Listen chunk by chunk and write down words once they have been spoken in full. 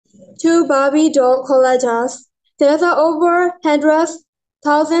2 Barbie doll collectors. There are over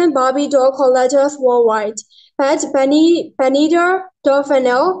 100,000 Barbie doll collectors worldwide, but Benita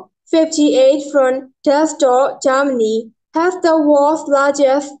Dorfanel, 58 from Dresden, Germany, has the world's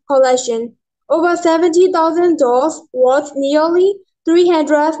largest collection. Over 70,000 dolls worth nearly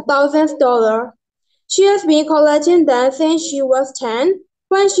 $300,000. She has been collecting them since she was 10,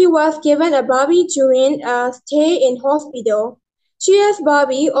 when she was given a Barbie during a stay in hospital. She has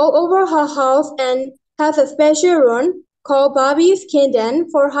Barbie all over her house and has a special room called Barbie's Kingdom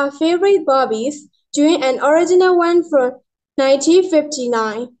for her favorite Barbies during an original one from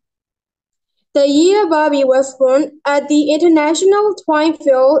 1959. The year Barbie was born at the International Toy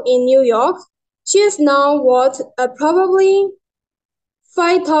Fair in New York, she is now worth probably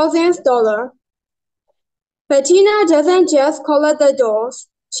 $5,000. Bettina doesn't just collect the dolls.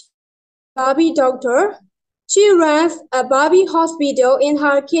 She's a Barbie doctor. She runs a Barbie hospital in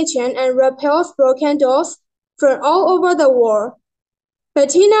her kitchen and repairs broken dolls from all over the world.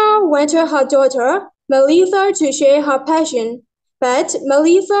 Bettina wanted her daughter, Melissa, to share her passion, but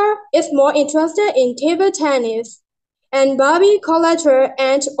Melissa is more interested in table tennis, and Barbie collector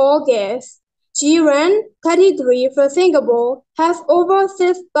Aunt all girls. She ran 33 for Singapore, has over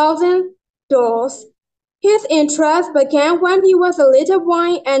 6,000 dolls. His interest began when he was a little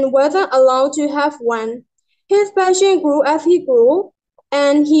boy and wasn't allowed to have one. His passion grew as he grew,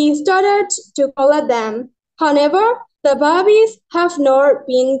 and he started to collect them. However, the Barbies have not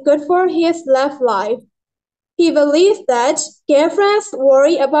been good for his love life. He believes that girlfriends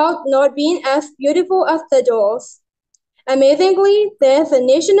worry about not being as beautiful as the dolls. Amazingly, there's a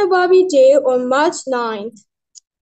National Barbie Day on March 9th.